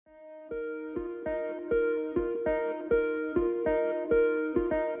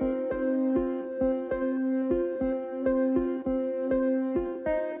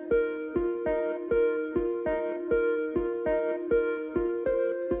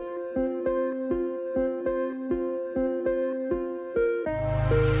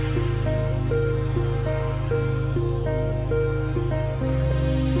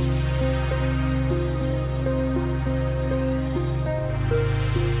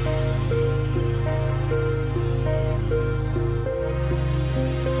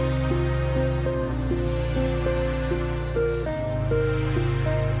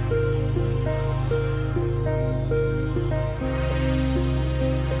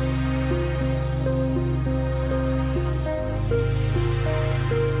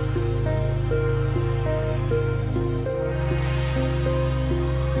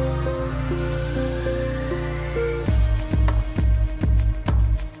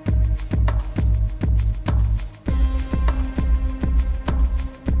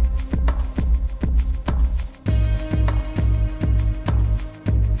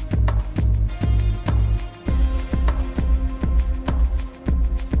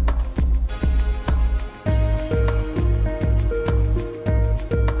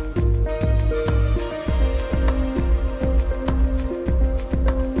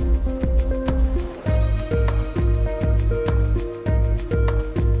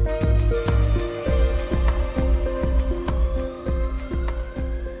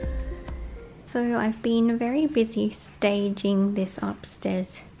So I've been very busy staging this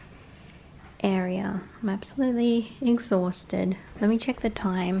upstairs area. I'm absolutely exhausted. Let me check the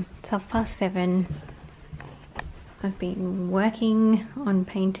time. It's 7:30. I've been working on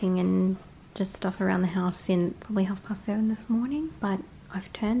painting and just stuff around the house since probably 7:30 this morning, but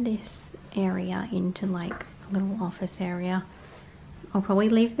I've turned this area into like a little office area. I'll probably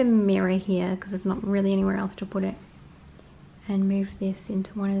leave the mirror here because there's not really anywhere else to put it, and move this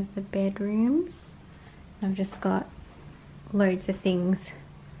into one of the bedrooms. I've just got loads of things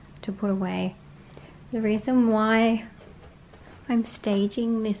to put away. The reason why I'm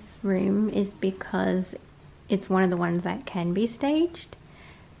staging this room is because it's one of the ones that can be staged,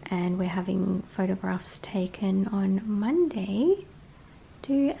 and we're having photographs taken on Monday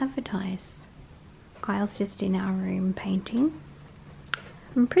to advertise. Kyle's just in our room painting.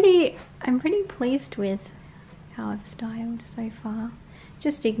 I'm pretty pleased with how I've styled so far.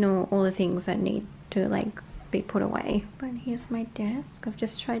 Just ignore all the things that need to like be put away. But here's my desk. I've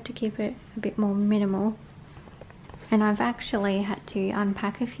just tried to keep it a bit more minimal, and I've actually had to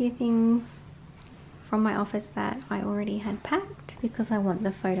unpack a few things from my office that I already had packed because I want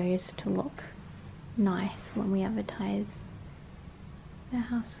the photos to look nice when we advertise the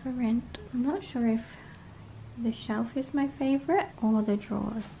house for rent. I'm not sure if the shelf is my favorite or the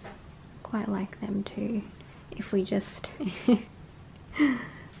drawers. Quite like them too. If we just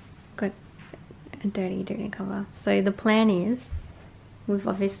got a dirty doona cover. So the plan is, we've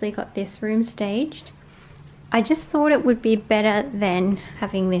obviously got this room staged. I just thought it would be better than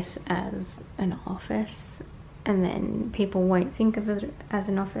having this as an office, and then people won't think of it as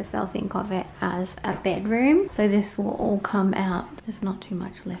an office, they'll think of it as a bedroom. So this will all come out. There's not too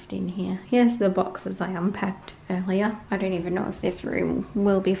much left in here. Here's the boxes I unpacked earlier. I don't even know if this room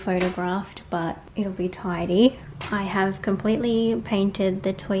will be photographed, but it'll be tidy. I have completely painted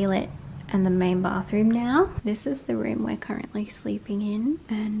the toilet and the main bathroom now. This is the room we're currently sleeping in,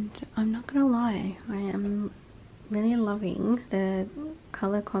 and I'm not gonna lie, I am really loving the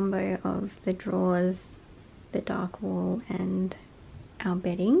color combo of the drawers, the dark wall, and our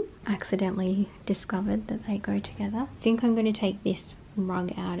bedding. Accidentally discovered that they go together. I think I'm going to take this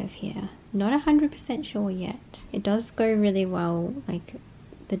rug out of here. Not 100% sure yet. It does go really well, like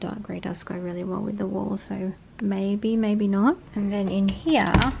the dark grey does go really well with the wall, so maybe, maybe not. And then in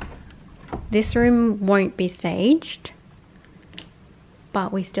here, this room won't be staged,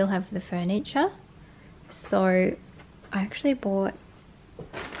 but we still have the furniture. So I actually bought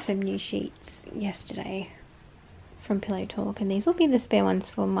some new sheets yesterday from Pillow Talk, and these will be the spare ones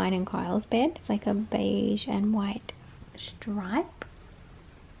for mine and Kyle's bed. It's like a beige and white stripe.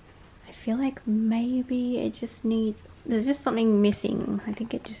 I feel like maybe it just needs, there's just something missing. I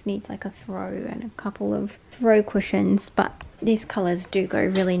think it just needs like a throw and a couple of throw cushions, but these colours do go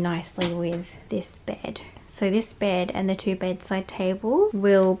really nicely with this bed. So this bed and the two bedside tables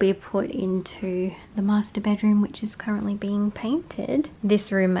will be put into the master bedroom, which is currently being painted.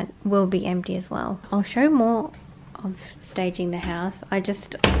 This room will be empty as well. I'll show more of staging the house. I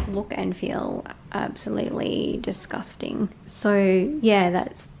just look and feel absolutely disgusting. So yeah,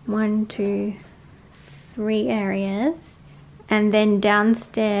 that's 1, 2, 3 areas. And then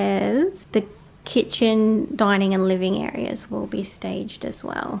downstairs, the kitchen, dining and living areas will be staged as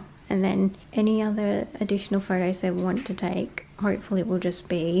well. And then any other additional photos they want to take, hopefully will just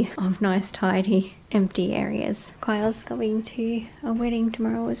be of nice, tidy, empty areas. Kyle's going to a wedding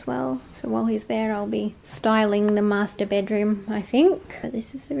tomorrow as well. So while he's there, I'll be styling the master bedroom, I think. But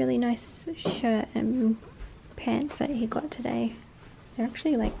this is a really nice shirt and pants that he got today. They're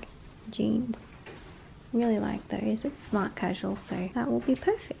actually like jeans. Really like those. It's smart casual, so that will be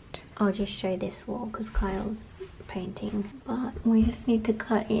perfect. I'll just show this wall because Kyle's painting, but we just need to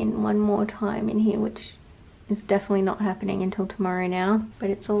cut in one more time in here, which is definitely not happening until tomorrow now. But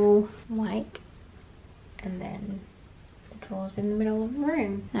it's all white, and then the drawers in the middle of the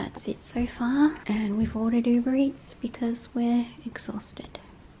room. That's it so far, and we've ordered Uber Eats because we're exhausted.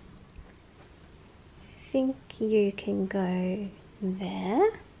 I think you can go there.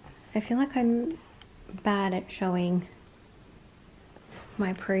 I feel like I'm bad at showing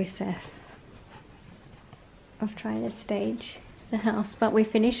my process of trying to stage the house, but we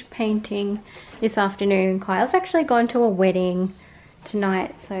finished painting this afternoon. Kyle's actually gone to a wedding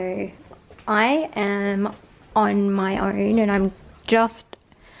tonight, so I am on my own and I'm just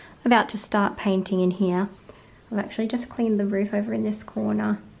about to start painting in here. I've actually just cleaned the roof over in this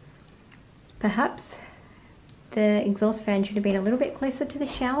corner. Perhaps the exhaust fan should have been a little bit closer to the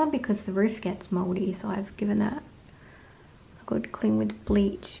shower because the roof gets moldy, so I've given that a good clean with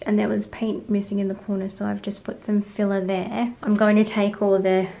bleach. And there was paint missing in the corner, so I've just put some filler there. I'm going to take all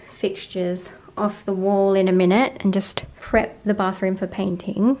the fixtures off the wall in a minute and just prep the bathroom for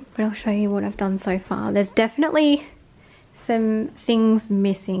painting. But I'll show you what I've done so far. There's definitely some things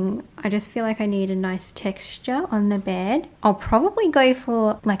missing. I just feel like I need a nice texture on the bed. I'll probably go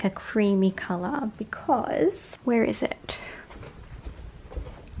for like a creamy color because, where is it?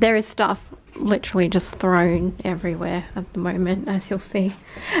 There is stuff literally just thrown everywhere at the moment, as you'll see.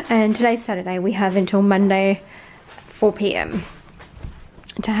 And today's Saturday. We have until Monday 4 p.m.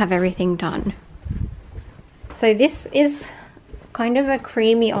 to have everything done. So this is kind of a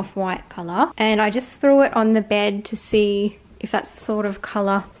creamy off-white color, and I just threw it on the bed to see if that's the sort of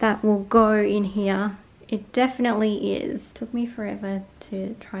color that will go in here. It definitely is. Took me forever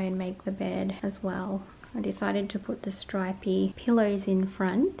to try and make the bed as well. I decided to put the stripy pillows in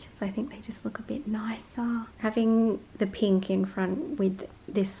front, so I think they just look a bit nicer. Having the pink in front with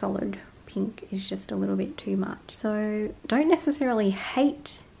this solid pink is just a little bit too much. So don't necessarily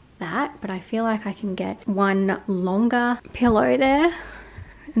hate that, but I feel like I can get one longer pillow there,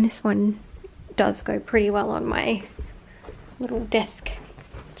 and this one does go pretty well on my little desk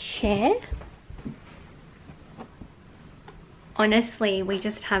chair. Honestly, we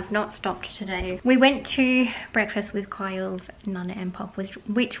just have not stopped today. We went to breakfast with Kyle's Nana and Pop,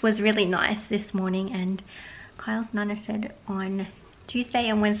 which was really nice this morning, and Kyle's Nana said on Tuesday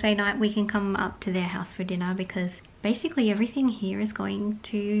and Wednesday night we can come up to their house for dinner because basically everything here is going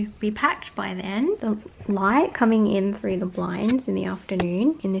to be packed by then. The light coming in through the blinds in the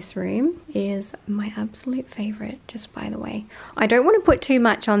afternoon in this room is my absolute favorite, just by the way. I don't want to put too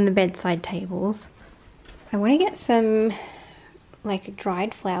much on the bedside tables. I want to get some like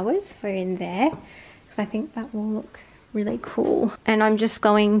dried flowers for in there because I think that will look really cool. And I'm just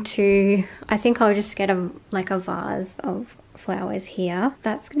going to, I think I'll just get a vase of flowers here.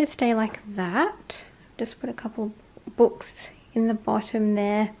 That's going to stay like that. Just put a couple books in the bottom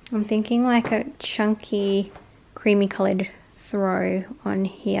there. I'm thinking like a chunky creamy colored throw on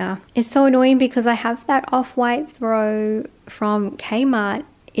here. It's so annoying because I have that off-white throw from Kmart.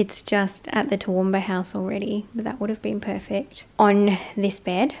 It's just at the Toowoomba house already, but that would have been perfect on this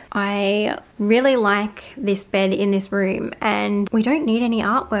bed. I really like this bed in this room, and we don't need any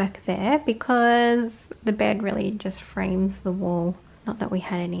artwork there because the bed really just frames the wall. Not that we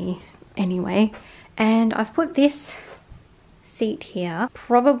had any anyway. And I've put this seat here.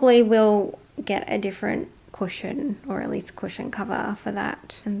 Probably will get a different cushion, or at least cushion cover for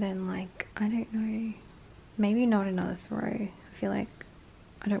that. And then like, I don't know, maybe not another throw. I feel like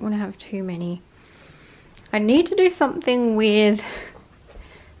I don't want to have too many. I need to do something with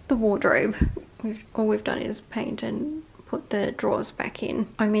the wardrobe. All we've done is paint and put the drawers back in.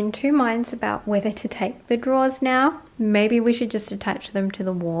 I'm in two minds about whether to take the drawers now. Maybe we should just attach them to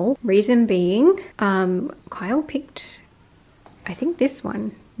the wall. Reason being, Kyle picked, I think this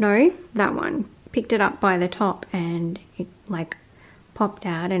one. No, that one. Picked it up by the top and it like popped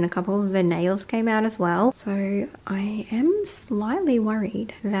out, and a couple of the nails came out as well. So I am slightly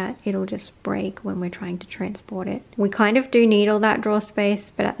worried that it'll just break when we're trying to transport it. We kind of do need all that drawer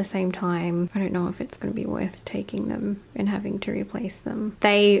space, but at the same time, I don't know if it's going to be worth taking them and having to replace them.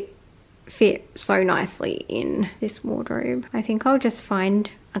 They fit so nicely in this wardrobe. I think I'll just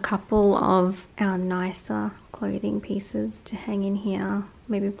find a couple of our nicer clothing pieces to hang in here.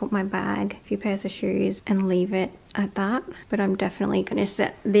 Maybe put my bag, a few pairs of shoes, and leave it at that. But I'm definitely going to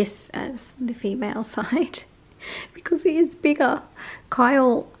set this as the female side because it is bigger.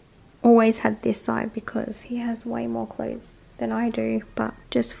 Kyle always had this side because he has way more clothes than I do, but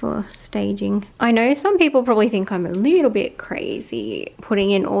just for staging. I know some people probably think I'm a little bit crazy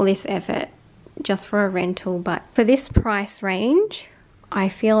putting in all this effort just for a rental, but for this price range, I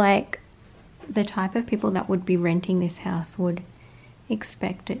feel like the type of people that would be renting this house would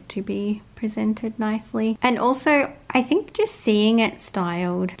expect it to be presented nicely. And also, I think just seeing it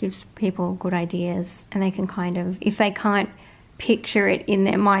styled gives people good ideas, and they can kind of, if they can't picture it in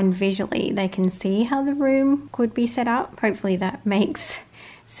their mind visually, they can see how the room could be set up. Hopefully that makes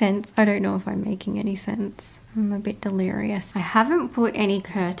sense. I don't know if I'm making any sense. I'm a bit delirious. I haven't put any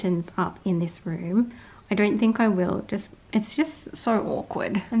curtains up in this room. I don't think I will. It's just so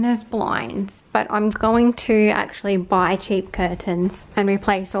awkward. And there's blinds. But I'm going to actually buy cheap curtains and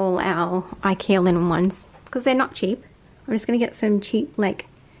replace all our IKEA linen ones because they're not cheap. I'm just going to get some cheap like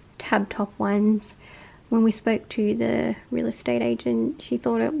tab top ones. When we spoke to the real estate agent, she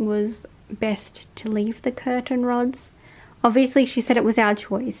thought it was best to leave the curtain rods. Obviously she said it was our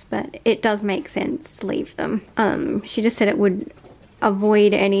choice, but it does make sense to leave them. She just said it would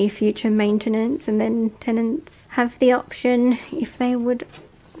avoid any future maintenance, and then tenants have the option if they would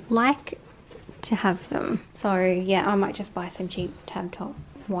like to have them. So yeah, I might just buy some cheap tab top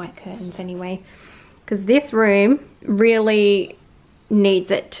white curtains anyway, because this room really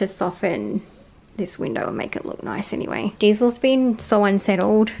needs it to soften this window and make it look nice anyway. Diesel's been so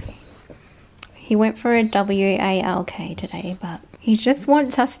unsettled. He went for a WALK today, but he just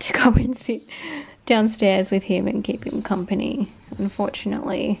wants us to go and sit downstairs with him and keep him company.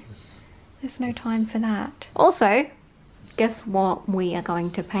 Unfortunately, there's no time for that. Also, guess what we are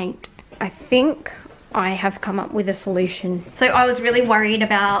going to paint? I think I have come up with a solution. So I was really worried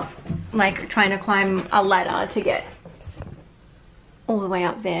about like trying to climb a ladder to get all the way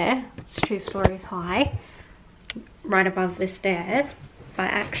up there. It's 2 stories high, right above the stairs. But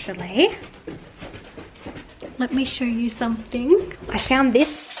actually, let me show you something. I found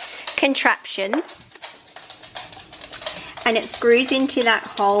this contraption and it screws into that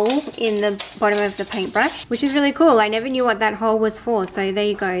hole in the bottom of the paintbrush, which is really cool. I never knew what that hole was for, so there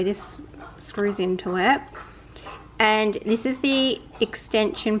you go. This screws into it, and this is the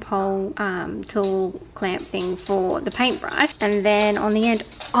extension pole tool clamp thing for the paintbrush. And then on the end,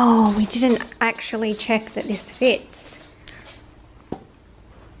 oh, we didn't actually check that this fits.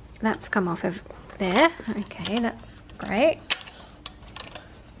 That's come off of there. Okay, that's great.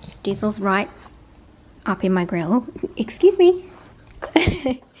 Diesel's right up in my grill. Excuse me.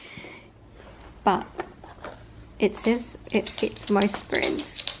 But it says it fits most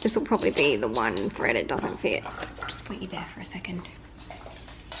threads. This will probably be the one thread it doesn't fit. Just put you there for a second.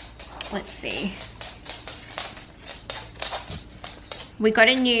 Let's see. We got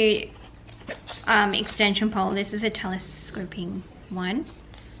a new extension pole. This is a telescoping one.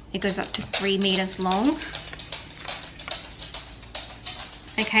 It goes up to 3 meters long.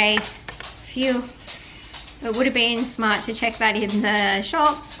 Okay, phew. It would have been smart to check that in the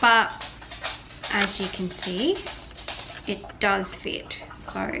shop, but as you can see, it does fit.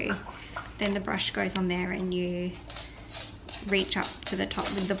 So then the brush goes on there and you reach up to the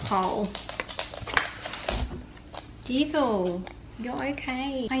top with the pole. Diesel, you're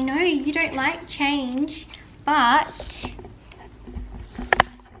okay. I know you don't like change, but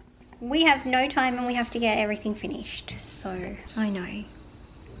we have no time and we have to get everything finished. So I know.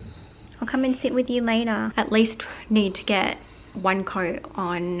 I'll come and sit with you later. At least need to get 1 coat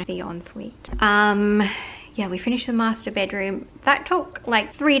on the ensuite. Yeah, we finished the master bedroom. That took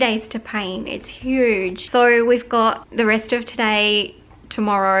like 3 days to paint. It's huge. So we've got the rest of today,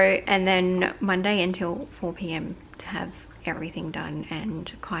 tomorrow, and then Monday until 4 PM to have everything done. And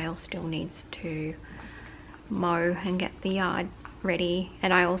Kyle still needs to mow and get the yard ready.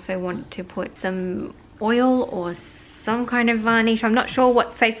 And I also want to put some oil or some kind of varnish. I'm not sure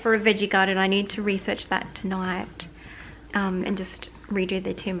what's safe for a veggie garden. I need to research that tonight. And just redo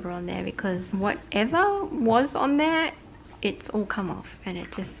the timber on there, because whatever was on there, it's all come off and it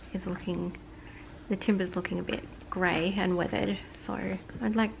just is looking, the timber's looking a bit grey and weathered. So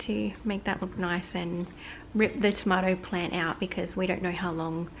I'd like to make that look nice and rip the tomato plant out, because we don't know how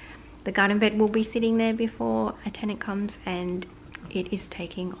long the garden bed will be sitting there before a tenant comes, and it is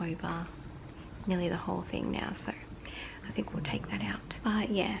taking over nearly the whole thing now. So I think we'll take that out.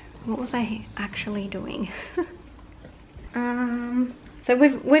 But yeah, what was I actually doing? So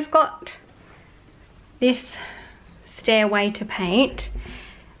we've got this stairway to paint,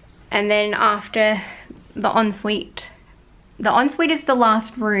 and then after the ensuite is the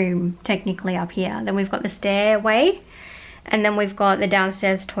last room technically up here. Then we've got the stairway, and then we've got the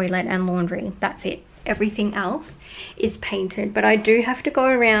downstairs toilet and laundry. That's it. Everything else is painted, but I do have to go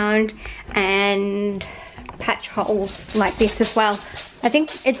around and patch holes like this as well. I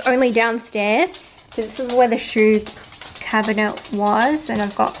think it's only downstairs. So this is where the shoe cabinet was, and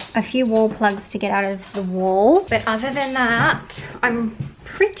I've got a few wall plugs to get out of the wall. But other than that, I'm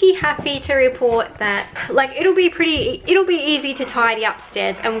pretty happy to report that like it'll be easy to tidy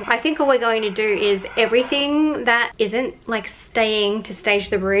upstairs. And I think all we're going to do is everything that isn't like staying to stage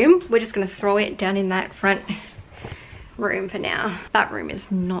the room, we're just going to throw it down in that front room for now. That room is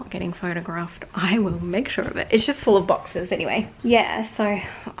not getting photographed. I will make sure of it. It's just full of boxes anyway. Yeah, so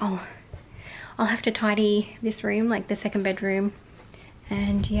I'll have to tidy this room, like the second bedroom.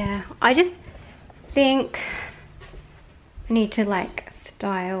 And yeah, I just think I need to like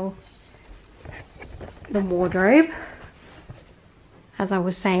style the wardrobe, as I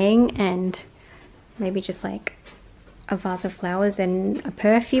was saying, and maybe just like a vase of flowers and a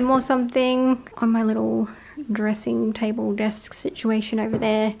perfume or something on my little dressing table desk situation over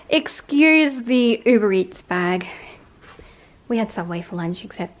there. Excuse the Uber Eats bag. We had Subway for lunch,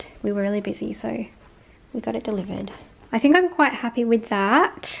 except we were really busy, so we got it delivered. I think I'm quite happy with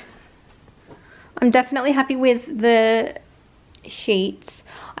that. I'm definitely happy with the sheets.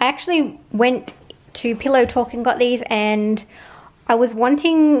 I actually went to Pillow Talk and got these, and I was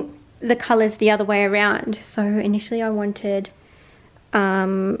wanting the colours the other way around. So initially I wanted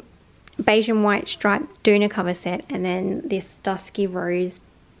beige and white striped doona cover set, and then this dusky rose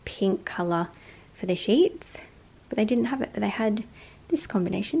pink colour for the sheets. But they didn't have it, but they had this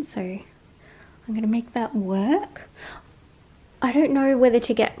combination, so I'm going to make that work. I don't know whether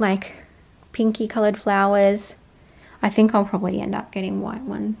to get like pinky coloured flowers. I think I'll probably end up getting white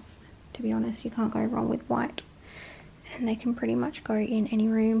ones, to be honest. You can't go wrong with white. And they can pretty much go in any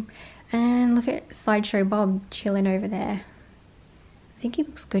room. And look at Sideshow Bob chilling over there. I think he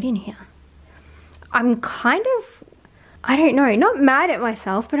looks good in here. I'm kind of, I don't know, not mad at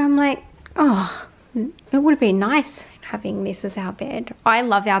myself, but I'm like, oh, it would have been nice having this as our bed. I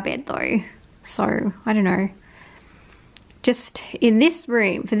love our bed though, so I don't know. Just in this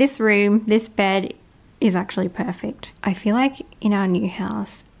room, for this room, this bed is actually perfect. I feel like in our new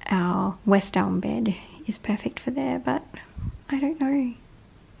house, our West Elm bed is perfect for there, but I don't know.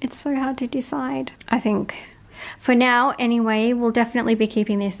 It's so hard to decide. I think for now anyway, we'll definitely be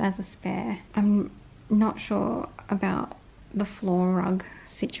keeping this as a spare. I'm not sure about the floor rug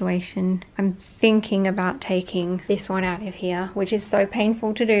situation. I'm thinking about taking this one out of here, which is so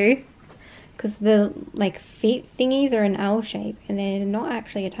painful to do because the like feet thingies are an L shape and they're not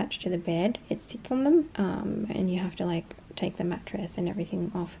actually attached to the bed. It sits on them, and you have to like take the mattress and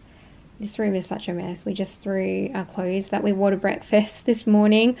everything off. This room is such a mess. We just threw our clothes that we wore to breakfast this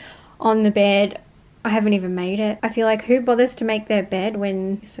morning on the bed. I haven't even made it. I feel like who bothers to make their bed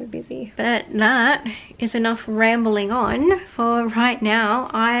when you're so busy? But that is enough rambling on for right now.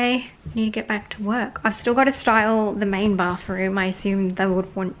 I need to get back to work. I've still got to style the main bathroom. I assume they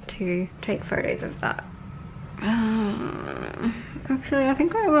would want to take photos of that. Actually, I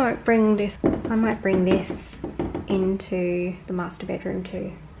think I might bring this. I might bring this into the master bedroom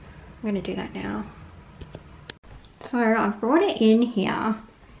too. I'm gonna do that now. So I've brought it in here.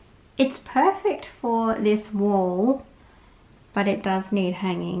 It's perfect for this wall, but it does need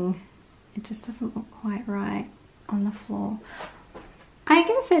hanging. It just doesn't look quite right on the floor. I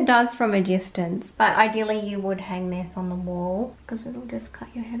guess it does from a distance, but ideally you would hang this on the wall because it'll just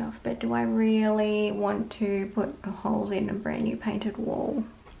cut your head off. But do I really want to put holes in a brand new painted wall?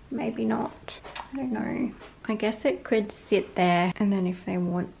 Maybe not. I don't know. I guess it could sit there, and then if they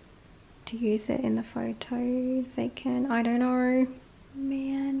want to use it in the photos they can. I don't know,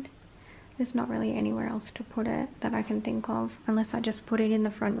 man. There's not really anywhere else to put it that I can think of, unless I just put it in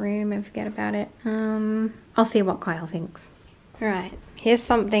the front room and forget about it. I'll see what Kyle thinks. Alright, here's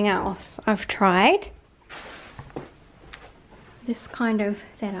something else I've tried. This kind of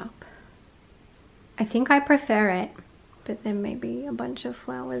setup. I think I prefer it, but then maybe a bunch of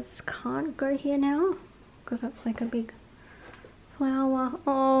flowers can't go here now because that's like a big flower.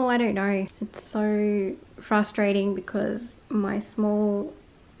 Oh, I don't know. It's so frustrating because my small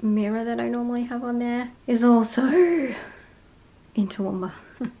mirror that I normally have on there is also in Toowoomba.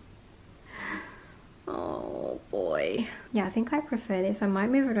 Oh boy. Yeah, I think I prefer this. I might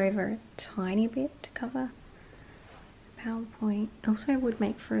move it over a tiny bit to cover PowerPoint. Also would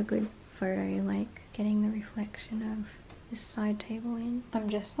make for a good photo, like getting the reflection of this side table in. I'm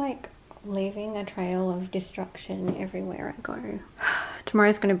just like leaving a trail of destruction everywhere I go.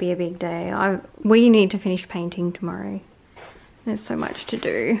 Tomorrow's gonna be a big day. We need to finish painting tomorrow. There's so much to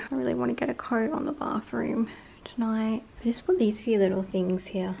do. I really want to get a coat on the bathroom tonight. I just put these few little things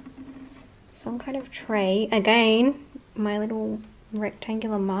here. Some kind of tray. Again, my little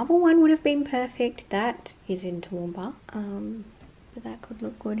rectangular marble one would have been perfect. That is in Toowoomba. But that could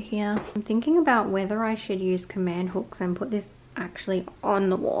look good here. I'm thinking about whether I should use command hooks and put this actually on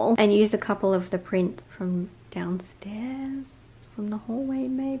the wall and use a couple of the prints from downstairs, from the hallway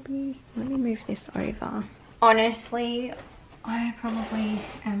maybe. Let me move this over. Honestly, I probably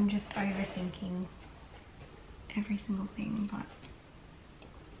am just overthinking every single thing, but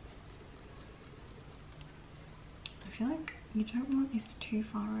I feel like you don't want this too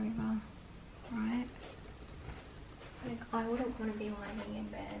far over, right? Like, I wouldn't want to be lying in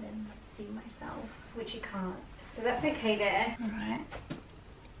bed and see myself, which you can't. So that's okay there. Alright.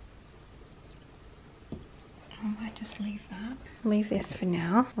 I might just leave that. Leave this for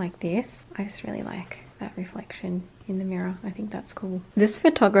now, like this. I just really like that reflection in the mirror. I think that's cool. This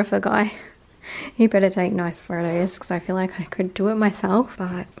photographer guy, he better take nice photos because I feel like I could do it myself.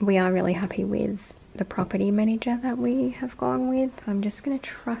 But we are really happy with the property manager that we have gone with. I'm just gonna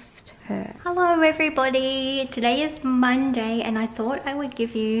trust her. Hello everybody. Today is Monday and I thought I would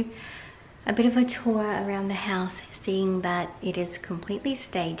give you a bit of a tour around the house, seeing that it is completely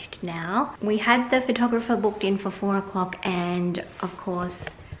staged now. We had the photographer booked in for 4 o'clock and of course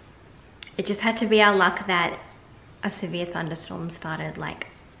it just had to be our luck that a severe thunderstorm started like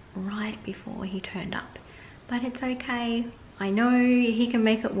right before he turned up. But it's okay. I know he can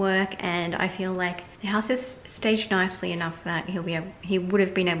make it work, and I feel like the house is staged nicely enough that he would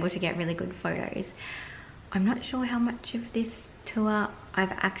have been able to get really good photos. I'm not sure how much of this tour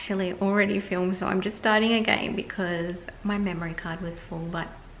I've actually already filmed, so I'm just starting again because my memory card was full, but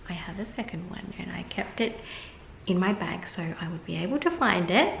I have a second one and I kept it in my bag so I would be able to find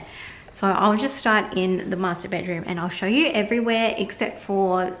it. So I'll just start in the master bedroom and I'll show you everywhere except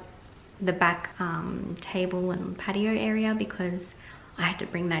for the back table and patio area, because I had to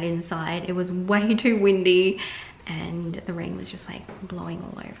bring that inside. It was way too windy and the rain was just like blowing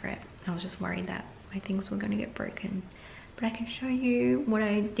all over it. I was just worried that my things were going to get broken. But I can show you what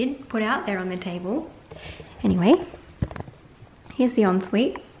I did put out there on the table. Anyway, here's the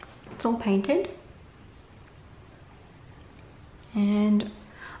ensuite. It's all painted. And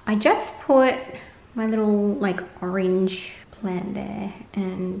I just put my little like orange plant there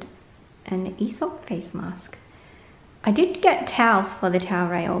and an Aesop face mask. I did get towels for the towel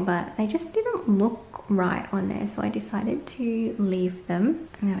rail, but they just didn't look right on there, so I decided to leave them.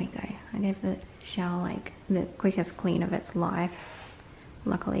 And there we go. I gave the shower like the quickest clean of its life.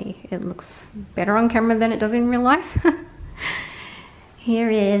 Luckily it looks better on camera than it does in real life. Here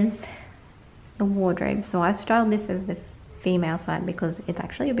is the wardrobe. So I've styled this as the female side because it's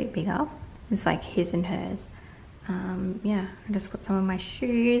actually a bit bigger. It's like his and hers. Yeah, I just put some of my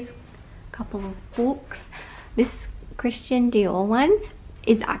shoes, a couple of books. This Christian Dior one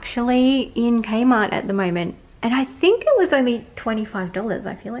is actually in Kmart at the moment, and I think it was only $25.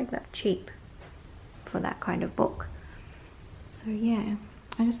 I feel like that's cheap for that kind of book. So yeah,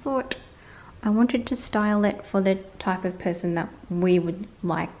 I just thought I wanted to style it for the type of person that we would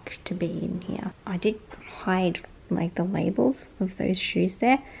like to be in here. I did hide like the labels of those shoes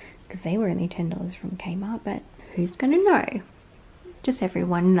there because they were only $10 from Kmart, but who's gonna know? Just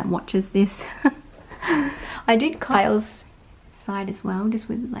everyone that watches this. I did Kyle's side as well, just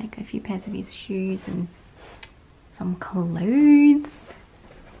with like a few pairs of his shoes and some clothes.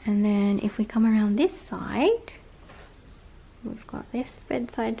 And then if we come around this side, we've got this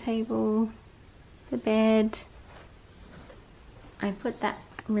bedside table, the bed. I put that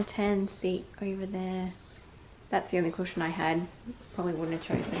return seat over there. That's the only cushion I had. Probably wouldn't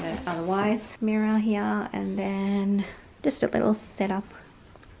have chosen it otherwise. Mirror here, and then just a little setup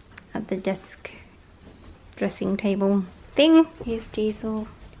at the desk dressing table thing. Here's Diesel.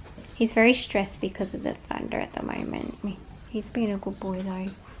 He's very stressed because of the thunder at the moment. He's been a good boy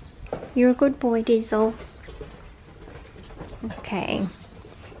though. You're a good boy, Diesel. Okay,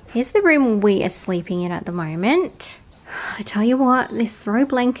 here's the room we are sleeping in at the moment. I tell you what, this throw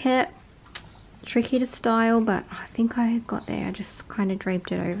blanket, tricky to style, but I think I got there. I just kind of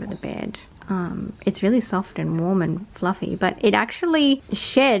draped it over the bed. It's really soft and warm and fluffy, but it actually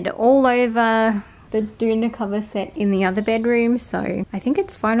shed all over the doona cover set in the other bedroom, so I think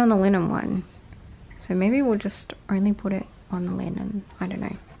it's fine on the linen one. So maybe we'll just only put it on the linen. I don't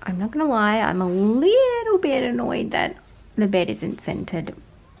know. I'm not gonna lie, I'm a little bit annoyed that the bed isn't centered,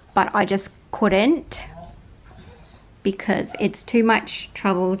 but I just couldn't because it's too much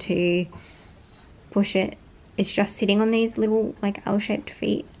trouble to push it. It's just sitting on these little like L-shaped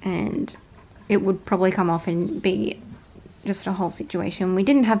feet, and it would probably come off and be just a whole situation. We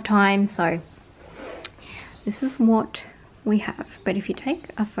didn't have time, so this is what we have. But if you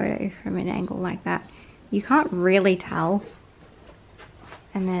take a photo from an angle like that, you can't really tell.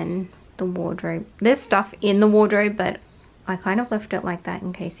 And then the wardrobe, there's stuff in the wardrobe, but I kind of left it like that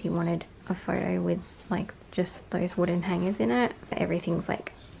in case he wanted a photo with like just those wooden hangers in it. Everything's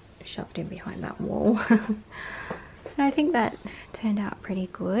like shoved in behind that wall. And I think that turned out pretty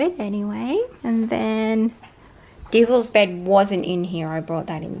good anyway. And then Diesel's bed wasn't in here. I brought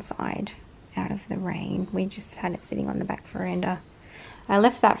that inside out of the rain. We just had it sitting on the back veranda. I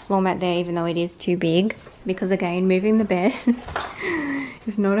left that floor mat there even though it is too big, because again, moving the bed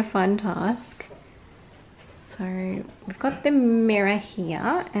is not a fun task. So we've got the mirror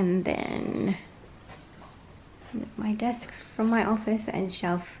here, and then my desk from my office and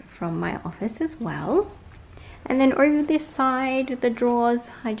shelf from my office as well. And then over this side, the drawers,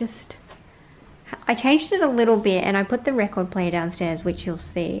 I changed it a little bit and I put the record player downstairs, which you'll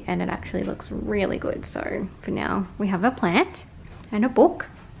see, and it actually looks really good. So for now we have a plant and a book,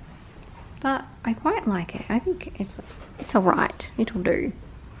 but I quite like it. I think it's alright, it'll do.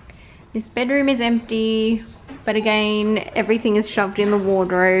 This bedroom is empty, but again, everything is shoved in the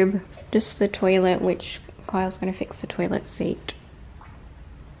wardrobe. Just the toilet, which Kyle's gonna fix the toilet seat.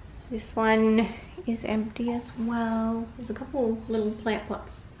 This one is empty as well. There's a couple little plant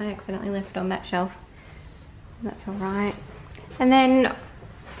pots I accidentally left on that shelf. That's all right. And then,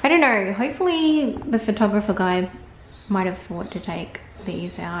 I don't know, hopefully the photographer guy might have thought to take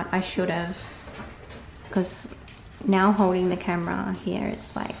these out. I should have, because now holding the camera here,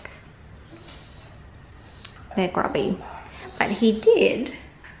 it's like, they're grubby. But he did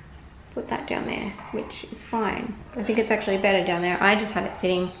put that down there, which is fine. I think it's actually better down there. I just had it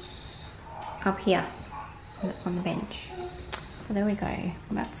sitting up here on the bench. So there we go. Well,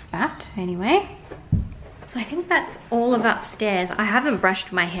 that's that anyway. So I think that's all of upstairs. I haven't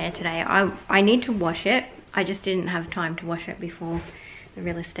brushed my hair today. I need to wash it. I just didn't have time to wash it before the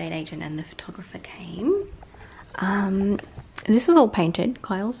real estate agent and the photographer came. This is all painted.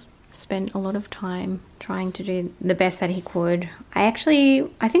 Kyle's spent a lot of time trying to do the best that he could. I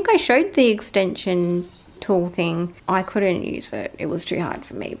think I showed the extension tool thing. I couldn't use it. It was too hard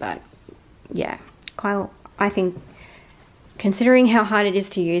for me, but yeah. Kyle, I think considering how hard it is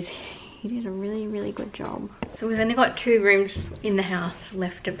to use, he did a really, really good job. So we've only got 2 rooms in the house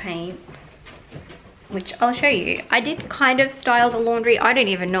left to paint, which I'll show you. I did kind of style the laundry. I don't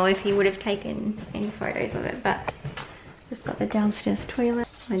even know if he would have taken any photos of it, but just got the downstairs toilet.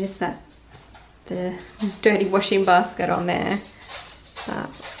 I just set the dirty washing basket on there. But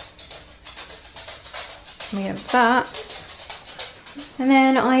we have that. And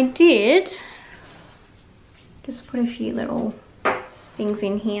then I did just put a few little things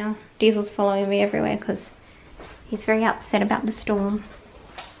in here. Diesel's following me everywhere because he's very upset about the storm.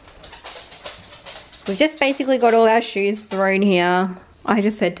 We've just basically got all our shoes thrown here. I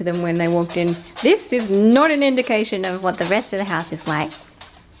just said to them when they walked in, this is not an indication of what the rest of the house is like.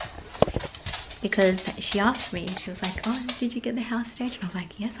 Because she asked me, she was like, oh, did you get the house staged? And I was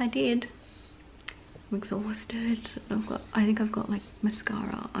like, yes, I did. I'm exhausted. I think I've got like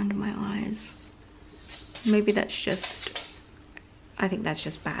mascara under my eyes. Maybe that's just, I think that's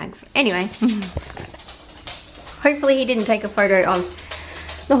just bags. Anyway, hopefully he didn't take a photo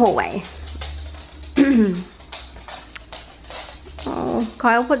of the hallway. Oh,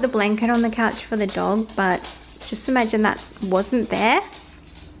 Kyle put the blanket on the couch for the dog, but just imagine that wasn't there.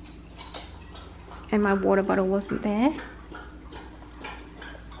 And my water bottle wasn't there.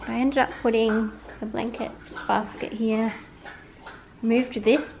 I ended up putting the blanket basket here. Moved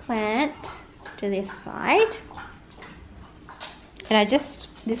this plant to this side. And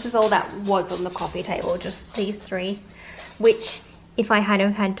this is all that was on the coffee table, just these 3. Which, if I had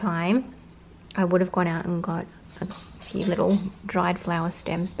have had time, I would have gone out and got a few little dried flower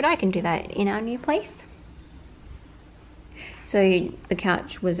stems. But I can do that in our new place. So the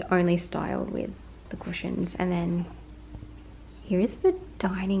couch was only styled with the cushions, and then here is the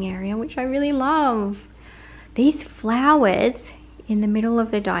dining area, which I really love. These flowers in the middle of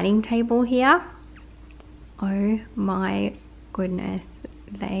the dining table here, oh my goodness,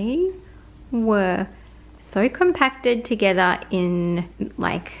 they were so compacted together in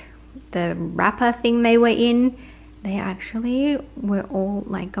like the wrapper thing they were in. They actually were all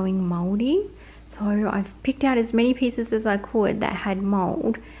like going moldy, so I've picked out as many pieces as I could that had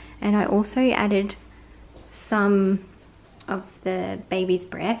mold. And I also added some of the baby's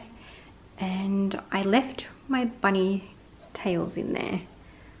breath, and I left my bunny tails in there.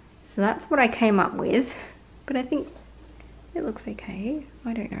 So that's what I came up with, but I think it looks okay.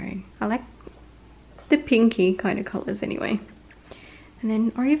 I don't know. I like the pinky kind of colors anyway. And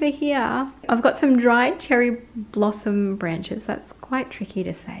then over here, I've got some dried cherry blossom branches. That's quite tricky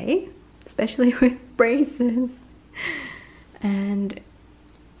to say, especially with braces. And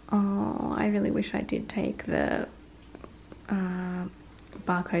oh, I really wish I did take the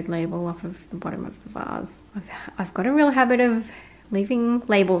barcode label off of the bottom of the vase. I've got a real habit of leaving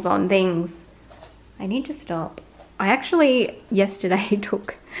labels on things. I need to stop. I actually yesterday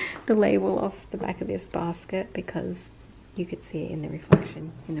took the label off the back of this basket because you could see it in the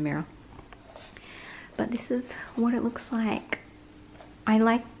reflection in the mirror. But this is what it looks like. I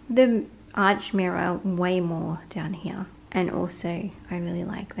like the arch mirror way more down here. And also, I really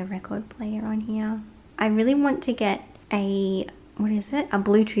like the record player on here. I really want to get a, what is it? A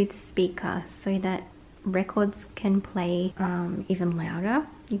Bluetooth speaker so that records can play even louder.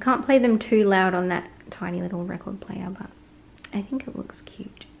 You can't play them too loud on that tiny little record player, but I think it looks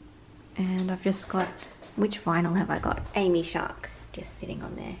cute. And I've just got, which vinyl have I got? Amy Shark, just sitting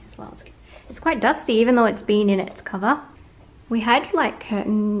on there as well. It's quite dusty even though it's been in its cover. We had like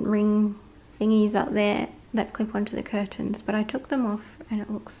curtain ring thingies up there that clip onto the curtains, but I took them off and it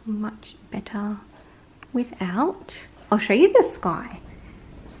looks much better without. I'll show you the sky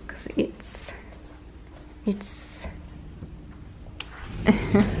because it's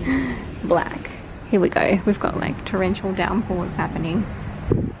black. Here we go. We've got like torrential downpours happening.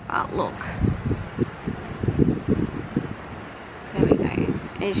 But look,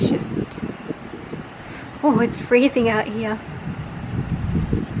 It's just, oh, it's freezing out here.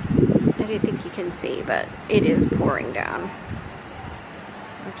 I don't think you can see, but it is pouring down.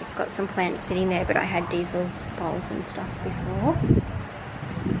 I've just got some plants sitting there, but I had Diesel's bowls and stuff before.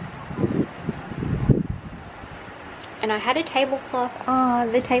 And I had a tablecloth. Oh,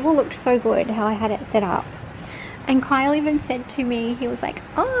 the table looked so good how I had it set up. And Kyle even said to me, he was like,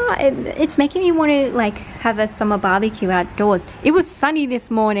 oh, it's making me want to like have a summer barbecue outdoors. It was sunny this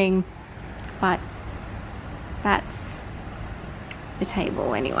morning, but that's the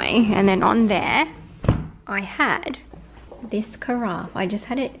table anyway. And then on there, I had this carafe. I just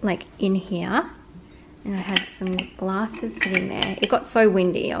had it like in here, and I had some glasses sitting there. It got so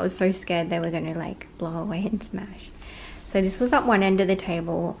windy. I was so scared they were going to like blow away and smash. So this was at one end of the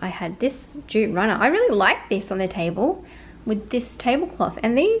table. I had this jute runner. I really like this on the table with this tablecloth.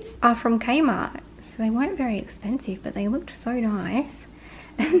 And these are from Kmart. So they weren't very expensive, but they looked so nice.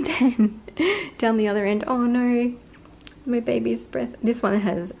 And then down the other end, oh no, my baby's breath. This one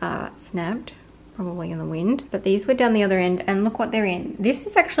has snapped, probably in the wind. But these were down the other end, and look what they're in. This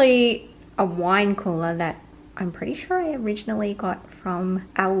is actually a wine cooler that I'm pretty sure I originally got from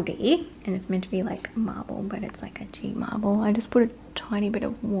Aldi, and it's meant to be like marble, but it's like a cheap marble. I just put a tiny bit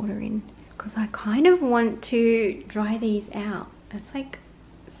of water in because I kind of want to dry these out. It's like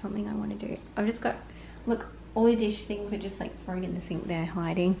something I want to do. I've just got, look, all the dish things are just like thrown in the sink there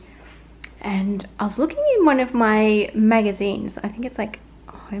hiding. And I was looking in one of my magazines, I think it's like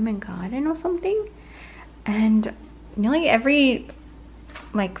Home and Garden or something, and nearly every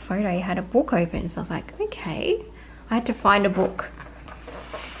like photo had a book open. So I was like, okay, I had to find a book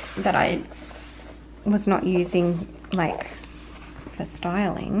that I was not using like for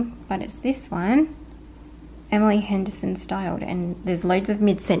styling, but it's this one, Emily Henderson Styled, and there's loads of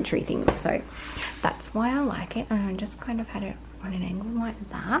mid-century things, so that's why I like it. And I just kind of had it on an angle like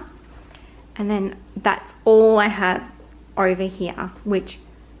that, and then that's all I have over here, which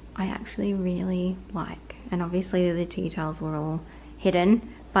I actually really like. And obviously the tea towels were all hidden,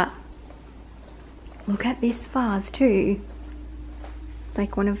 but look at this vase too. It's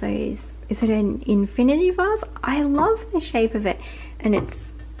like one of those, is it an infinity vase? I love the shape of it, and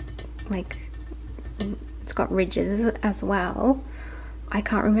it's like, it's got ridges as well. I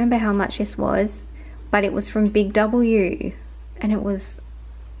can't remember how much this was, but it was from Big W, and it was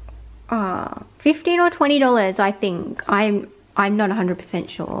 $15 or $20, I think. I'm not 100%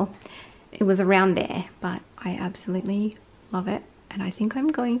 sure. It was around there, but I absolutely love it. And I think I'm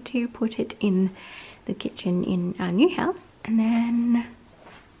going to put it in the kitchen in our new house. And then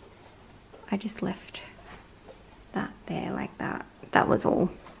I just left that there like that. That was all.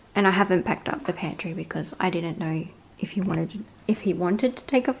 And I haven't packed up the pantry because I didn't know if he wanted to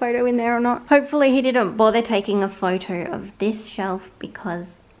take a photo in there or not. Hopefully he didn't bother taking a photo of this shelf because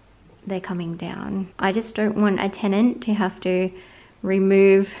they're coming down. I just don't want a tenant to have to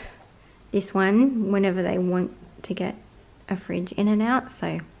remove this one whenever they want to get a fridge in and out.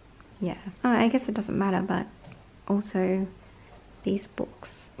 So yeah, I guess it doesn't matter, but also these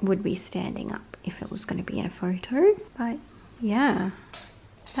books would be standing up if it was going to be in a photo. But yeah,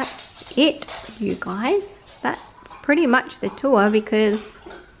 that's it, you guys. That's pretty much the tour because,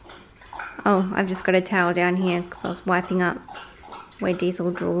 oh, I've just got a towel down here because I was wiping up where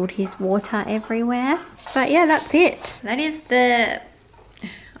Diesel drooled his water everywhere. But yeah, that's it. That is the,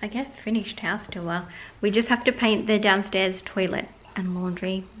 I guess, finished house tour. We just have to paint the downstairs toilet and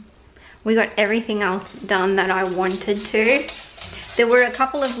laundry. We got everything else done that I wanted to. There were a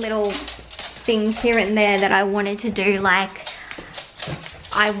couple of little things here and there that I wanted to do, like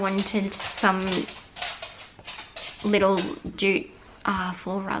I wanted some little jute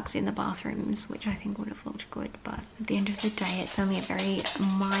floor rugs in the bathrooms, which I think would have looked good, but at the end of the day it's only a very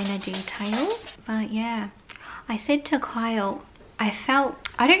minor detail. But yeah, I said to Kyle, I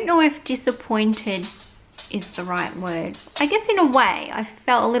don't know if disappointed is the right word. I guess in a way I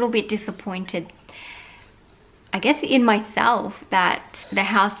felt a little bit disappointed, I guess, in myself, that the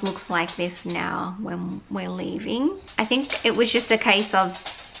house looks like this now when we're leaving. I think it was just a case of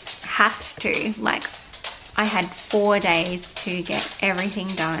have to, like, I had 4 days to get everything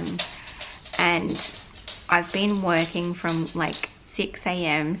done, and I've been working from like 6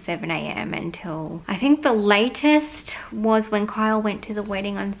 a.m, 7 a.m. until, I think the latest was when Kyle went to the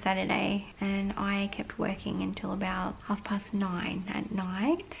wedding on Saturday, and I kept working until about 9:30 at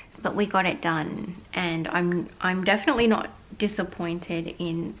night. But we got it done, and I'm definitely not disappointed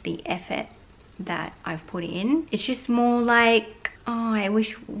in the effort that I've put in. It's just more like, oh, I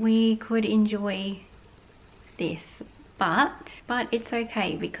wish we could enjoy this but it's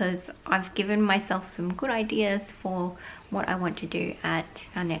okay because I've given myself some good ideas for what I want to do at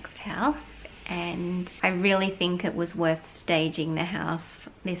our next house, and I really think it was worth staging the house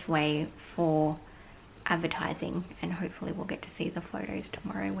this way for advertising, and hopefully we'll get to see the photos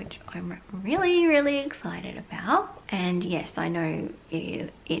tomorrow, which I'm really excited about. And yes, I know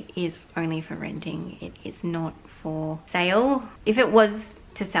it is only for renting, it is not for sale. If it was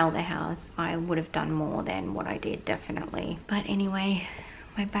to sell the house, I would have done more than what I did, definitely. But anyway,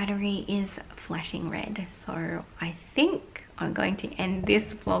 my battery is flashing red, so I think I'm going to end this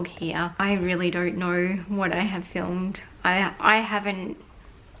vlog here. I really don't know what I have filmed. I haven't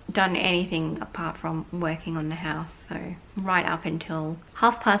done anything apart from working on the house, so right up until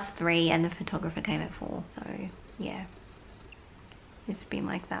 3:30, and the photographer came at 4. So yeah, it's been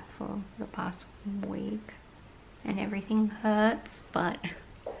like that for the past week and everything hurts, but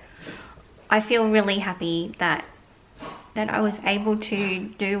I feel really happy that I was able to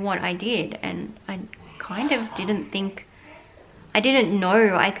do what I did, and I kind of I didn't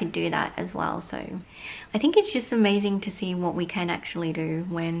know I could do that as well. So I think it's just amazing to see what we can actually do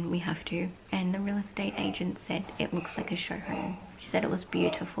when we have to. And the real estate agent said it looks like a show home. She said it was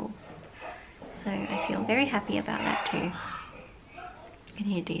beautiful. So I feel very happy about that too. You can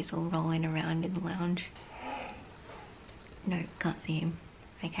hear Diesel rolling around in the lounge. No, can't see him.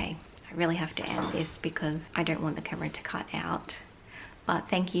 Okay, I really have to end this because I don't want the camera to cut out. But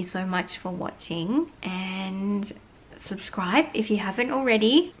thank you so much for watching, and subscribe if you haven't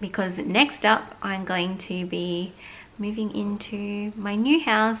already, because next up I'm going to be moving into my new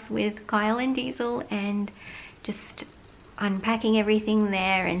house with Kyle and Diesel, and just unpacking everything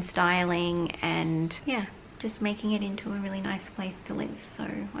there and styling, and yeah, just making it into a really nice place to live. So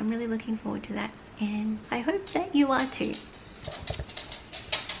I'm really looking forward to that, and I hope that you are too.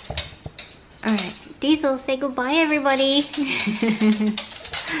 Alright, Diesel, say goodbye everybody.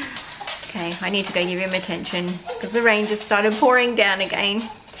 Okay, I need to go give him attention because the rain just started pouring down again.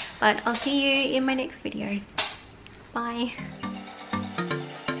 But I'll see you in my next video. Bye.